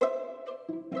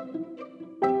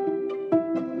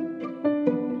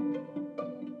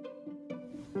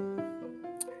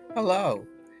Hello,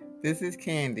 this is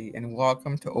Candy, and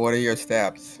welcome to Order Your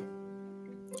Steps.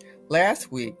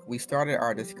 Last week, we started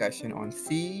our discussion on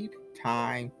seed,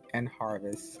 time, and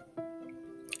harvest.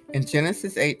 In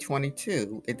Genesis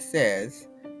 8:22, it says,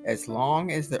 "As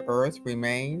long as the earth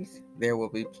remains, there will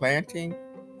be planting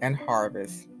and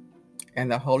harvest."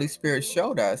 And the Holy Spirit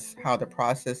showed us how the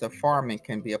process of farming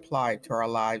can be applied to our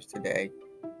lives today.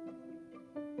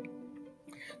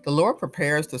 The Lord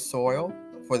prepares the soil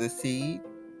for the seed,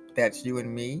 that's you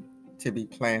and me, to be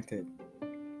planted.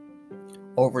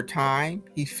 Over time,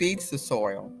 he feeds the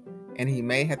soil, and he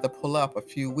may have to pull up a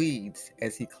few weeds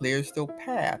as he clears the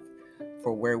path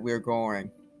for where we're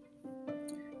going.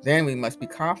 Then we must be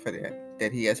confident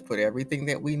that he has put everything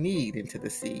that we need into the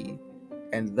seed,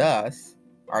 and thus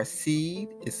our seed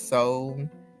is sown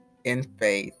in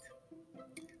faith.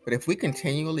 But if we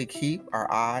continually keep our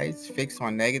eyes fixed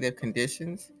on negative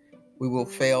conditions, we will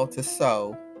fail to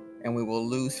sow and we will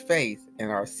lose faith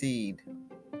in our seed.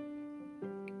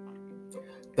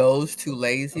 Those too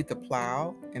lazy to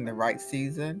plow in the right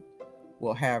season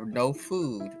will have no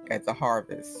food at the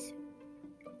harvest.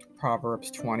 Proverbs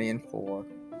 20:4.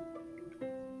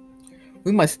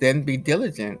 We must then be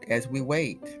diligent as we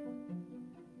wait.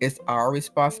 It's our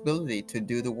responsibility to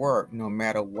do the work no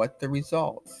matter what the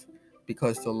results,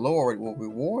 because the Lord will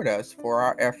reward us for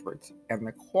our efforts and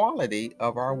the quality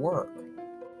of our work.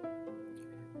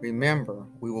 Remember,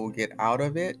 we will get out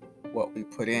of it what we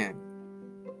put in.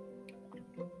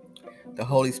 The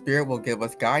Holy Spirit will give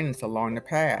us guidance along the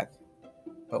path,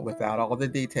 but without all the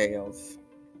details.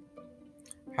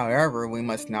 However, we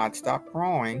must not stop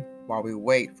growing while we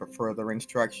wait for further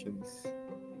instructions.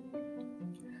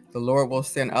 The Lord will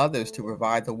send others to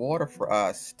provide the water for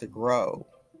us to grow.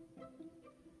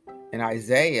 In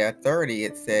Isaiah 30,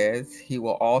 it says, "He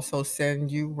will also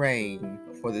send you rain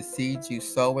for the seeds you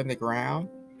sow in the ground,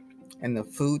 and the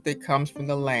food that comes from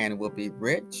the land will be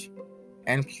rich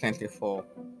and plentiful."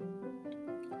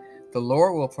 The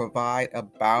Lord will provide a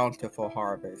bountiful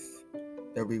harvest,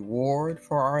 the reward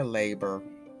for our labor.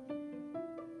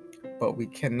 But we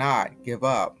cannot give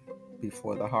up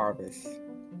before the harvest.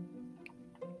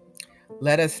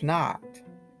 Let us not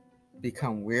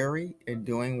become weary in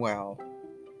doing well,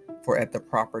 for at the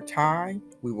proper time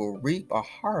we will reap a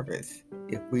harvest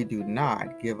if we do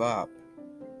not give up.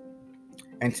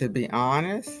 And to be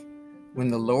honest, when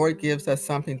the Lord gives us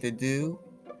something to do,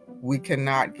 we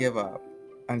cannot give up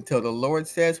until the Lord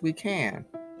says we can.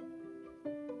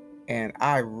 And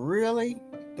I really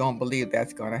don't believe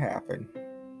that's going to happen.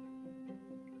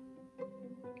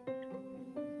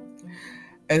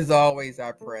 As always,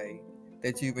 I pray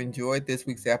that you've enjoyed this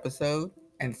week's episode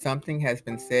and something has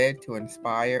been said to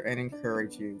inspire and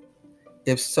encourage you.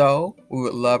 If so, we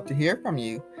would love to hear from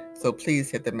you, so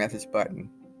please hit the message button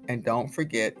and don't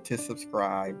forget to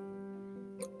subscribe.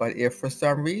 But if for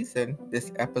some reason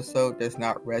this episode does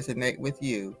not resonate with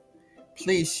you,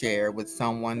 please share with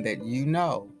someone that you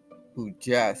know who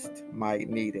just might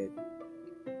need it.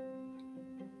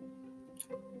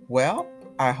 Well,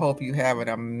 I hope you have an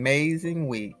amazing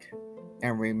week,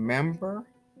 and remember,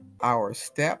 our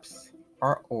steps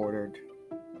are ordered.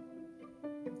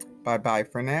 Bye-bye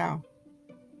for now.